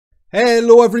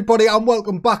Hello everybody and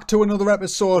welcome back to another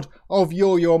episode of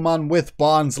Yoyoman with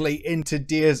Barnsley. In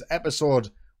today's episode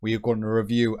we are going to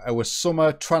review our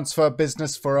summer transfer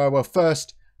business for our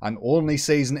first and only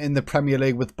season in the Premier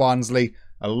League with Barnsley.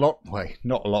 Not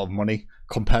a lot of money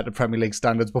compared to Premier League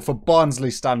standards, but for Barnsley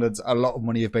standards a lot of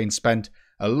money have been spent.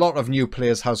 A lot of new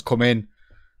players has come in.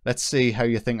 Let's see how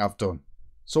you think I've done.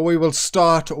 So we will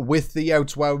start with the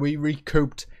outs where we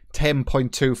recouped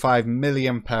 £10.25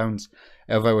 million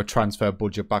of our transfer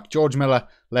budget back. George Miller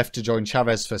left to join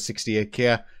Chavez for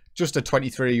 68k. Just a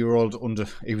 23-year-old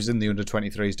he was in the under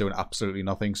 23s doing absolutely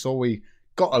nothing. So we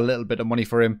got a little bit of money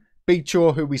for him.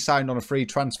 Bicho, who we signed on a free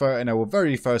transfer in our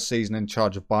very first season in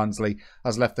charge of Barnsley,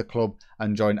 has left the club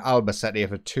and joined Albacete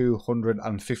for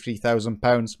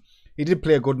 £250,000. He did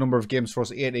play a good number of games for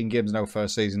us, 18 games in our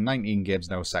first season, 19 games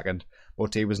in our second,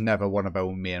 but he was never one of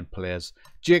our main players.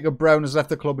 Jacob Brown has left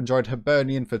the club and joined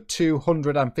Hibernian for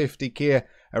 250k,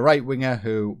 a right winger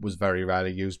who was very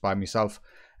rarely used by myself.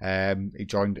 He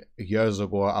joined years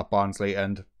ago at Barnsley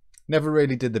and never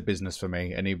really did the business for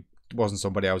me, and he wasn't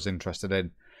somebody I was interested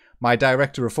in. My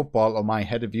director of football, or my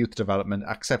head of youth development,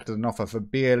 accepted an offer for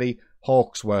Bailey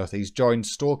Hawksworth. He's joined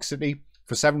Stoke City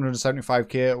for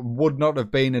 775k. Would not have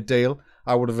been a deal.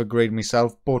 I would have agreed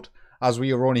myself, but as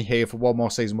we are only here for one more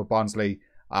season with Barnsley,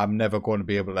 I'm never going to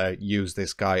be able to use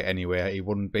this guy anywhere. He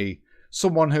wouldn't be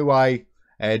someone who I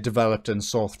developed and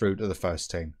saw through to the first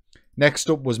team. Next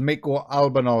up was Miko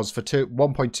Albanos for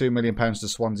 £1.2 million to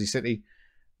Swansea City.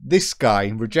 This guy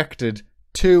rejected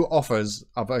two offers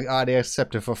I'd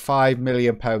accepted for £5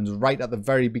 million right at the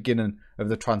very beginning of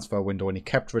the transfer window, and he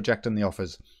kept rejecting the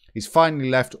offers. He's finally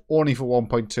left only for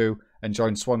 1.2 and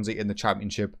joined Swansea in the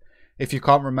Championship. If you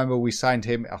can't remember, we signed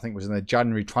him, I think it was in the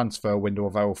January transfer window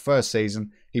of our first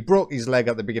season. He broke his leg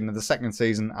at the beginning of the second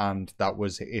season, and that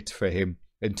was it for him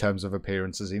in terms of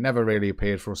appearances. He never really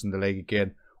appeared for us in the league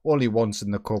again, only once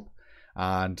in the Cup.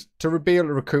 And to be able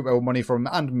to recoup our money from him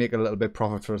and make a little bit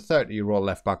profit for a 30-year-old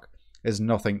left-back is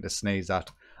nothing to sneeze at.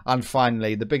 And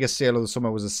finally, the biggest sale of the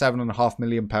summer was a £7.5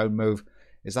 million move.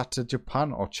 Is that to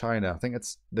Japan or China? I think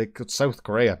it's South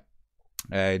Korea.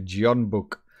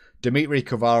 Jeonbuk. Dimitri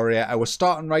Kavaria, our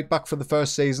starting right back for the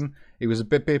first season. He was a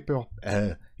bit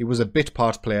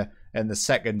part player in the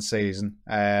second season,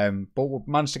 but we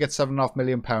managed to get £7.5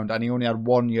 million, and he only had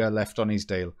 1 year left on his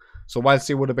deal. So whilst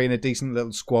he would have been a decent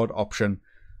little squad option,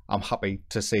 I'm happy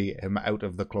to see him out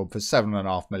of the club for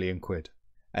 £7.5 million.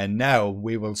 And now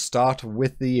we will start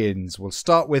with the ins. We'll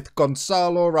start with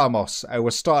Gonzalo Ramos,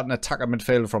 our starting attacker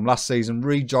midfielder from last season,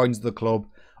 rejoins the club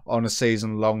on a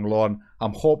season-long loan.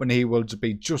 I'm hoping he will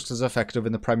be just as effective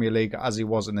in the Premier League as he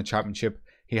was in the Championship.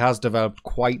 He has developed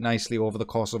quite nicely over the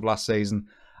course of last season,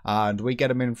 and we get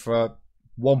him in for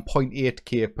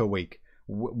 1.8k per week.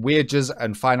 Wages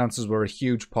and finances were a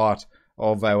huge part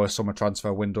of our summer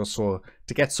transfer window, so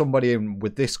to get somebody in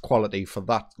with this quality for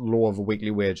that low of a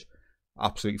weekly wage,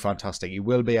 absolutely fantastic. He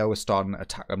will be our starting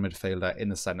attacker midfielder in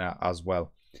the centre as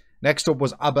well. Next up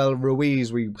was Abel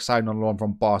Ruiz. We signed on loan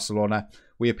from Barcelona.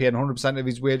 We are paying 100% of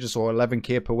his wages, so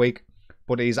 11k per week.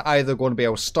 But he's either going to be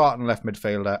our starting left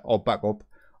midfielder or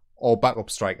backup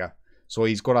striker. So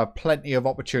he's going to have plenty of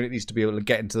opportunities to be able to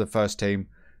get into the first team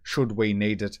should we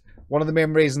need it. One of the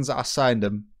main reasons that I signed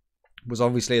him was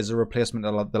obviously as a replacement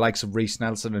of the likes of Reece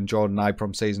Nelson and Jordan Ibe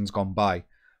from seasons gone by.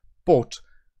 But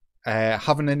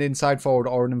having an inside forward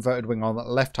or an inverted wing on the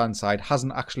left-hand side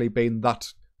hasn't actually been that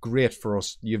great for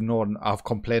us. You've known I've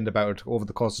complained about it over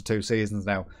the course of 2 seasons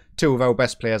now. 2 of our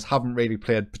best players haven't really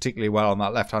played particularly well on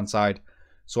that left-hand side.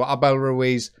 So Abel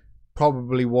Ruiz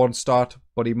probably won't start,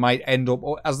 but he might end up,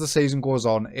 as the season goes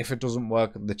on, if it doesn't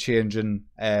work, the change in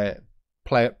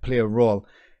player role,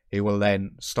 he will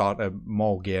then start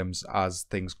more games as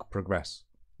things progress.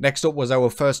 Next up was our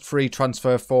first free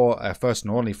transfer first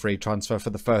and only free transfer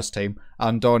for the first team,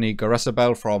 Andoni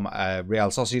Garessabel from Real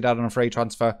Sociedad on a free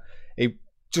transfer. It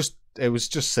was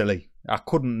just silly. I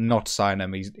couldn't not sign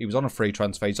him. He was on a free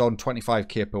transfer. He's on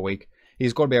 25k per week.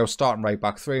 He's going to be our starting right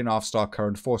back, 3.5-star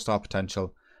current, 4-star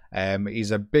potential.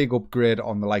 He's a big upgrade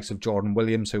on the likes of Jordan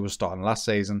Williams, who was starting last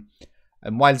season.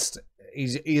 And whilst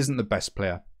he isn't the best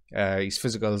player, his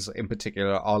physicals in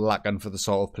particular are lacking for the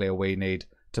sort of player we need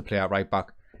to play at right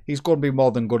back. He's going to be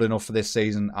more than good enough for this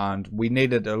season, and we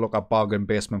needed to look at bargain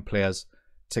basement players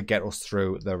to get us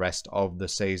through the rest of the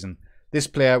season. This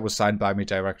player was signed by my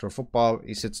director of football.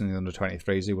 He sits in the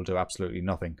under-23s. He will do absolutely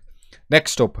nothing.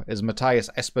 Next up is Matthias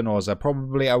Espinosa,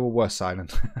 probably our worst signing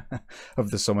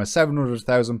of the summer.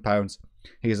 £700,000.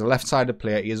 He is a left-sided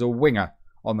player. He is a winger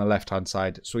on the left-hand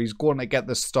side. So he's going to get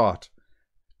the start,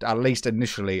 at least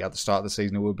initially at the start of the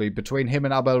season. It will be between him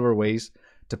and Abel Ruiz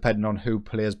depending on who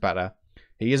plays better.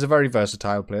 He is a very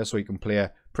versatile player, so he can play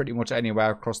pretty much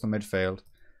anywhere across the midfield.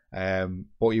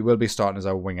 But he will be starting as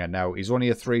our winger. Now, he's only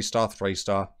a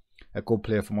 3-star, a good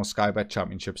player for most Sky Bet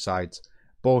Championship sides.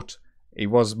 But he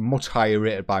was much higher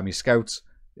rated by me scouts,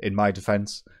 in my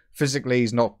defence. Physically,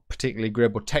 he's not particularly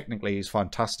great, but technically, he's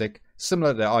fantastic.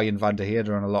 Similar to Arjen van der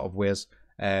Heerde in a lot of ways.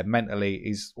 Mentally,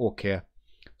 he's okay.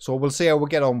 So we'll see how we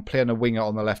get on playing a winger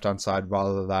on the left-hand side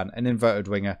rather than an inverted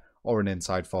winger or an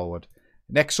inside forward.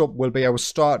 Next up will be our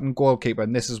starting goalkeeper,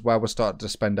 and this is where we're starting to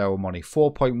spend our money.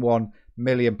 £4.1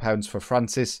 million for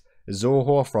Francis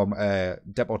Zoho from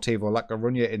Deportivo La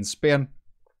Coruña in Spain.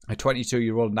 A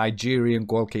 22-year-old Nigerian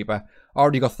goalkeeper.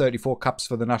 Already got 34 caps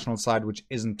for the national side, which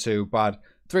isn't too bad.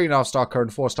 3.5-star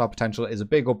current, 4-star potential is a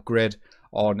big upgrade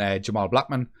on Jamal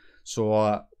Blackman.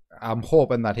 So I'm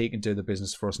hoping that he can do the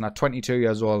business for us. And at 22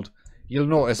 years old, you'll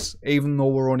notice, even though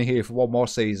we're only here for one more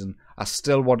season, I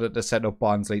still wanted to set up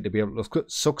Barnsley to be able to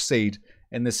succeed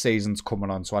in the seasons coming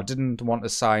on. So I didn't want to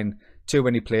sign too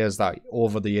many players that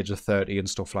over the age of 30 and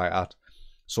stuff like that.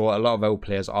 So a lot of our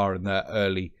players are in their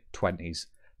early 20s.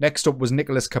 Next up was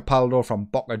Nicolas Capaldo from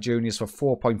Boca Juniors for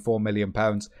 £4.4 million.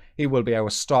 He will be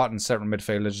our starting central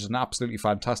midfielder. Just an absolutely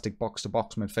fantastic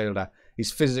box-to-box midfielder.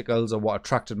 His physicals are what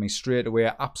attracted me straight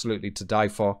away, absolutely to die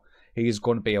for. He is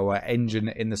going to be our engine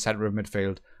in the centre of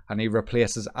midfield, and he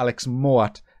replaces Alex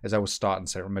Moat as our starting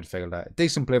central midfielder. A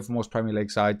decent player for most Premier League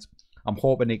sides. I'm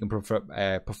hoping he can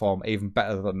perform even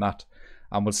better than that,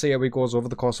 and we'll see how he goes over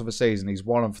the course of a season. He's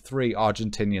one of 3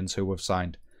 Argentinians who have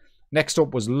signed. Next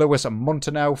up was Luis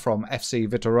Montanao from FC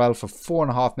Vitorel for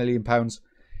 £4.5 million.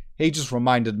 He just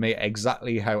reminded me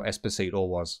exactly how Esposito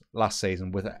was last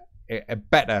season, with a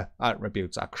better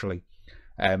attributes actually.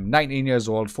 19 years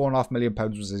old, £4.5 million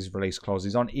was his release clause.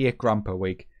 He's on £8 per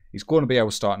week. He's going to be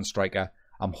our starting striker.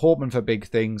 I'm hoping for big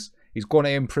things. He's going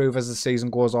to improve as the season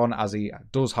goes on, as he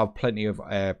does have plenty of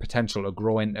potential to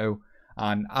grow into.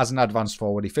 And as an advanced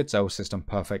forward, he fits our system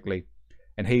perfectly.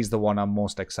 And he's the one I'm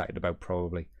most excited about,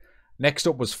 probably. Next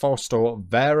up was Fausto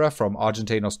Vera from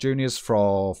Argentinos Juniors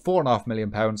for £4.5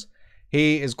 million.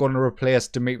 He is going to replace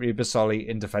Dimitri Bissoli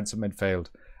in defensive midfield.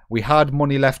 We had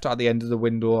money left at the end of the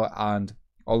window, and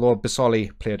although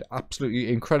Bissoli played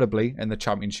absolutely incredibly in the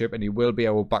Championship, and he will be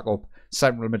our backup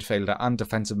central midfielder and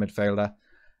defensive midfielder,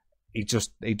 he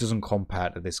doesn't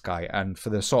compare to this guy. And for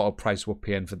the sort of price we're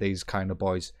paying for these kind of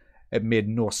boys, it made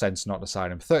no sense not to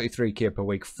sign him. 33k per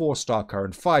week, 4-star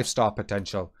current, 5-star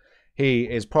potential. He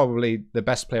is probably the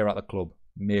best player at the club,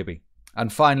 maybe.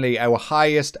 And finally, our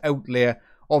highest outlay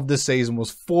of the season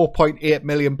was £4.8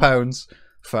 million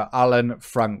for Alan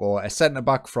Franco, a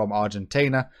centre-back from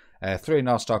Argentina.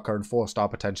 3.5-star current, 4-star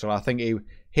potential. I think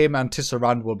him and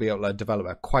Tisserand will be able to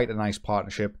develop quite a nice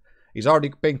partnership. He's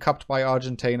already been capped by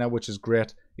Argentina, which is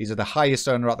great. He's the highest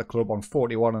earner at the club on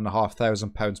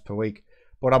 £41,500 per week.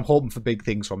 But I'm hoping for big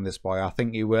things from this boy. I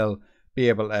think he will be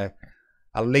able to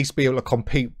at least be able to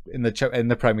compete in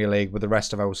the Premier League with the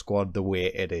rest of our squad the way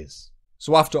it is.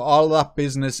 So after all that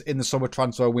business in the summer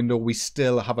transfer window, we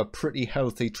still have a pretty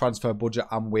healthy transfer budget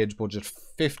and wage budget.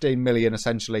 15 million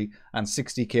essentially, and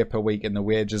 60k per week in the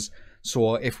wages.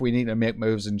 So if we need to make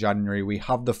moves in January, we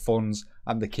have the funds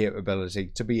and the capability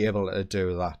to be able to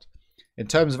do that. In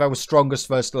terms of our strongest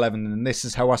first 11, and this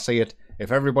is how I see it,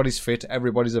 if everybody's fit,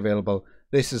 everybody's available,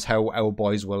 this is how our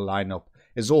boys will line up.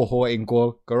 Izoho in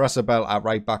goal, Garasabel at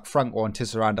right back, Franco and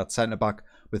Tisserand at centre back,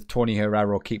 with Tony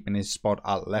Herrero keeping his spot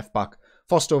at left back.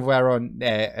 Foster Vera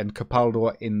and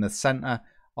Capaldo in the centre.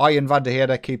 Arjen van der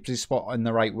Heerde keeps his spot in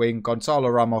the right wing. Gonzalo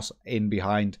Ramos in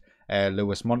behind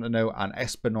Luis Montanao, and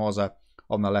Espinosa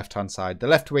on the left-hand side. The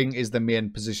left wing is the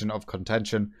main position of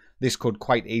contention. This could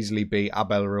quite easily be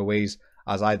Abel Ruiz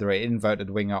as either an inverted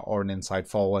winger or an inside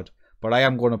forward. But I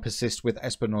am going to persist with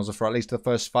Espinosa for at least the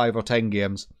first 5 or 10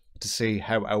 games to see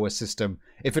how our system,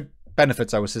 if it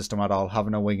benefits our system at all,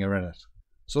 having a winger in it.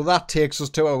 So that takes us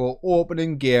to our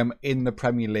opening game in the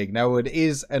Premier League. Now, it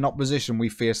is an opposition we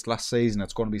faced last season.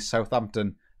 It's going to be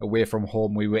Southampton away from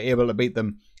home. We were able to beat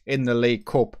them in the League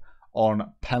Cup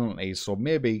on penalties. So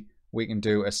maybe we can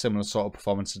do a similar sort of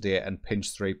performance today and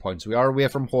pinch 3 points. We are away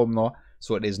from home though,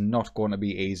 so it is not going to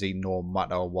be easy no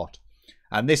matter what.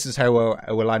 And this is how our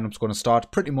lineup's going to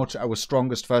start. Pretty much our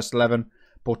strongest first 11.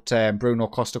 But Bruno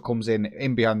Costa comes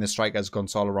in behind the strikers.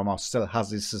 Gonzalo Ramos still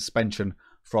has his suspension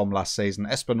from last season.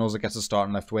 Espinosa gets a start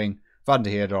on left wing. Van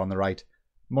der Heerde on the right.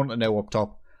 Montanao up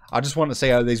top. I just want to see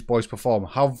how these boys perform.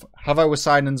 Have our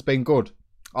signings been good?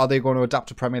 Are they going to adapt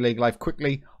to Premier League life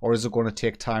quickly? Or is it going to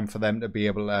take time for them to be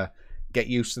able to get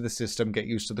used to the system, get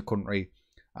used to the country,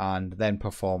 and then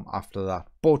perform after that?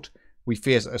 But we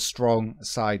face a strong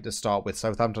side to start with.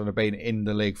 Southampton have been in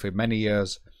the league for many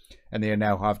years, and they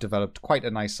now have developed quite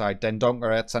a nice side.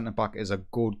 Dendoncker at centre-back is a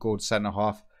good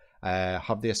centre-half. Who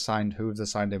have they signed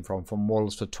him from? From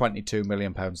Wolves for £22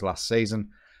 million last season.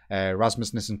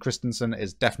 Rasmus Nissen Christensen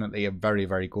is definitely a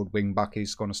very good wing-back.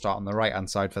 He's going to start on the right-hand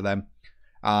side for them.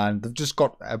 And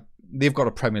they've got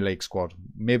a Premier League squad.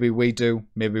 Maybe we do,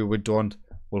 maybe we don't.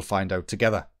 We'll find out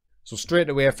together. So straight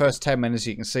away, first 10 minutes,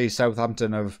 you can see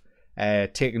Southampton have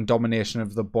taken domination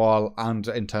of the ball and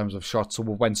in terms of shots. So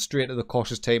we went straight to the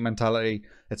cautious team mentality.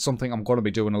 It's something I'm going to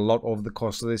be doing a lot over the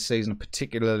course of this season,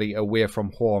 particularly away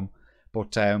from home.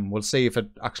 But we'll see if it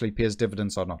actually pays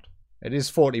dividends or not. It is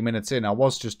 40 minutes in. I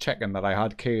was just checking that I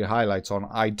had key highlights on.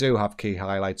 I do have key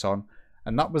highlights on.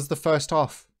 And that was the first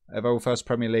half of our first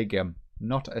Premier League game.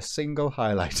 Not a single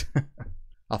highlight.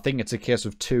 I think it's a case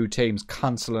of two teams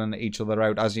cancelling each other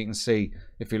out. As you can see,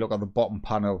 if you look at the bottom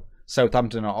panel,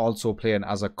 Southampton are also playing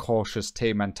as a cautious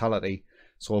team mentality.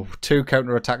 So two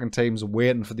counter-attacking teams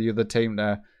waiting for the other team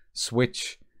to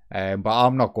switch. But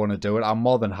I'm not going to do it. I'm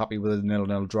more than happy with a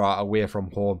 0-0 draw away from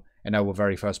home in our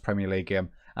very first Premier League game.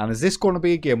 And is this going to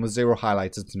be a game with zero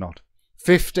highlights? It's not.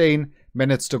 15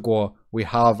 minutes to go. We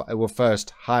have our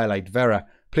first highlight. Vera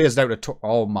plays it out to...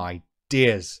 Oh my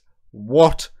days.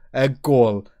 What a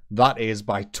goal that is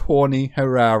by Tony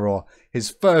Herrero. His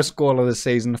first goal of the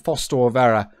season. Fausto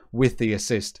Vera with the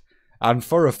assist. And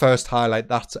for a first highlight,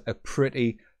 that's a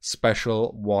pretty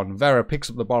special one. Vera picks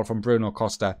up the ball from Bruno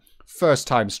Costa. First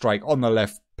time strike on the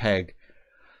left peg.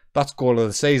 That's goal of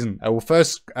the season. Our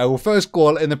first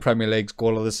goal in the Premier League's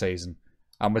goal of the season.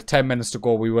 And with 10 minutes to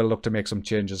go, we will look to make some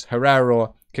changes.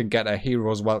 Herrero can get a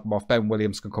hero's welcome off. Ben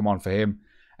Williams can come on for him.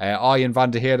 Arjen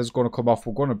van der Heerde is going to come off.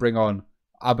 We're going to bring on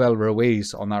Abel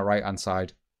Ruiz on that right-hand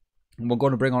side. And we're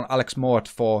going to bring on Alex Mort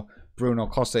for Bruno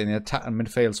Costa in the attacking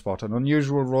midfield spot. An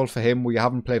unusual role for him. We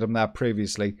haven't played him there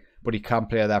previously, but he can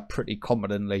play there pretty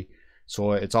competently.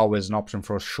 So it's always an option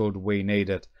for us should we need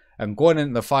it. And going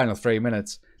into the final 3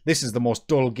 minutes, this is the most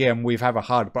dull game we've ever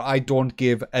had, but I don't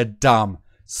give a damn.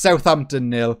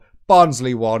 Southampton 0,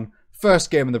 Barnsley 1.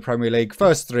 First game in the Premier League,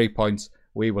 first 3 points.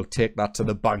 We will take that to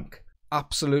the bank.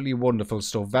 Absolutely wonderful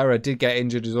stuff. Vera did get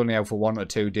injured. He's only out for 1 or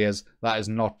 2 days. That is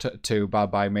not too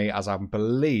bad by me, as I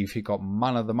believe he got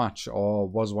man of the match, or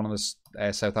was one of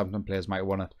the Southampton players might have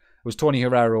won it. It was Tony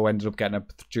Herrero who ended up getting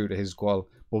it due to his goal.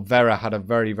 But Vera had a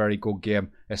very good game.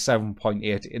 A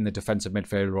 7.8 in the defensive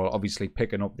midfield role, obviously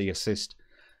picking up the assist.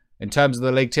 In terms of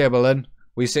the league table then,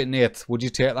 we sit in 8th. Would you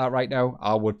take that right now?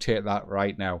 I would take that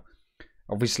right now.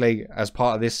 Obviously, as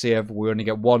part of this save, we only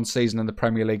get 1 season in the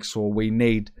Premier League, so we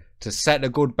need to set a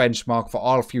good benchmark for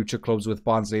all future clubs with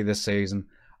Barnsley this season.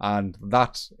 And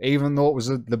that, even though it was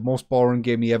the most boring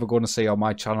game you're ever going to see on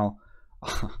my channel,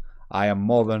 I am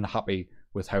more than happy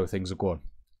with how things are going.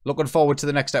 Looking forward to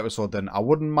the next episode then. I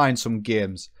wouldn't mind some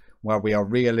games where we are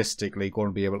realistically going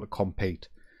to be able to compete.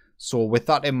 So with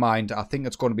that in mind, I think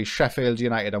it's going to be Sheffield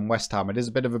United and West Ham. It is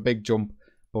a bit of a big jump,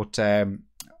 but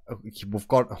we've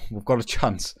got a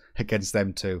chance against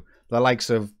them too. The likes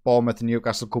of Bournemouth and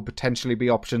Newcastle could potentially be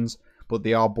options, but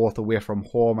they are both away from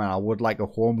home, and I would like a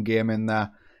home game in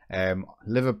there.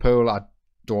 Liverpool, I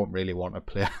don't really want to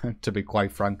play, to be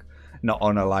quite frank. Not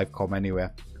on a live com anyway.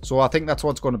 So I think that's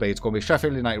what it's going to be. It's going to be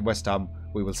Sheffield United, West Ham.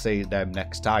 We will see them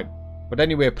next time. But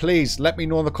anyway, please let me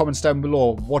know in the comments down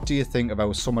below. What do you think of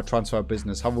our summer transfer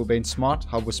business? Have we been smart?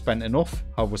 Have we spent enough?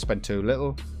 Have we spent too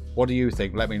little? What do you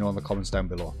think? Let me know in the comments down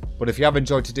below. But if you have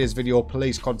enjoyed today's video,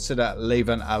 please consider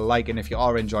leaving a like. And if you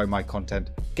are enjoying my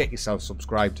content, get yourself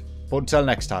subscribed. But until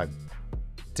next time,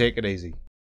 take it easy.